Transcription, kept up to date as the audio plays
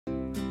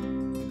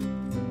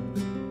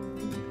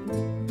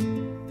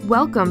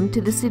Welcome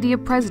to the City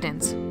of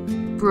Presidents.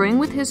 Brewing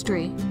with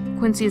history,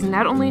 Quincy is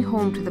not only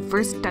home to the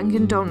first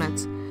Dunkin'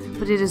 Donuts,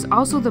 but it is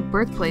also the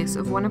birthplace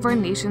of one of our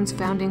nation's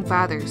founding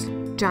fathers,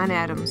 John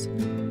Adams.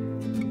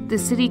 The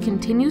city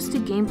continues to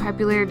gain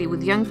popularity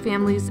with young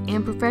families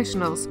and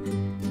professionals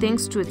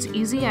thanks to its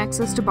easy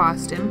access to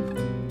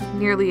Boston,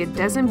 nearly a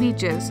dozen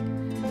beaches,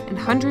 and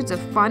hundreds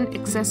of fun,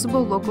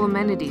 accessible local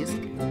amenities,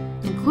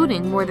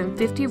 including more than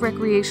 50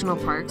 recreational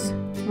parks,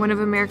 one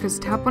of America's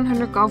top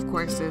 100 golf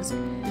courses,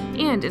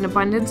 and an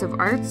abundance of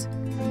arts,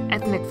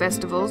 ethnic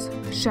festivals,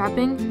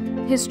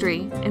 shopping,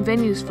 history, and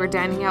venues for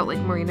dining out like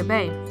Marina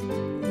Bay.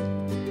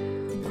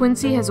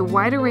 Quincy has a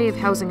wide array of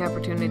housing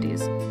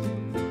opportunities.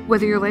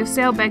 Whether your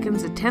lifestyle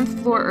beckons a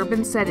 10th floor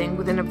urban setting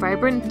within a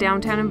vibrant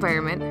downtown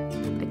environment,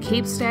 a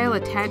Cape-style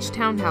attached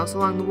townhouse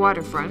along the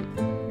waterfront,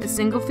 a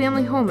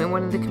single-family home in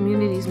one of the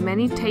community's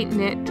many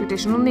tight-knit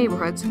traditional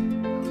neighborhoods,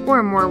 or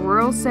a more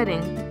rural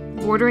setting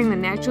bordering the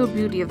natural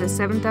beauty of the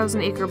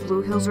 7,000-acre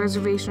Blue Hills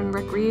Reservation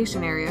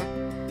recreation area,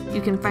 you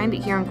can find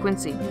it here in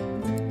Quincy.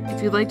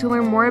 If you'd like to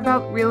learn more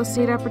about real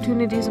estate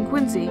opportunities in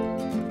Quincy,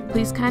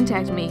 please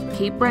contact me,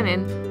 Kate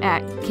Brennan,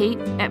 at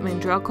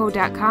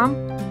kate@mandrelco.com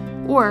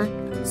or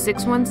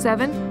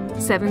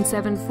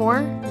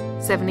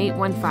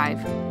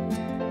 617-774-7815.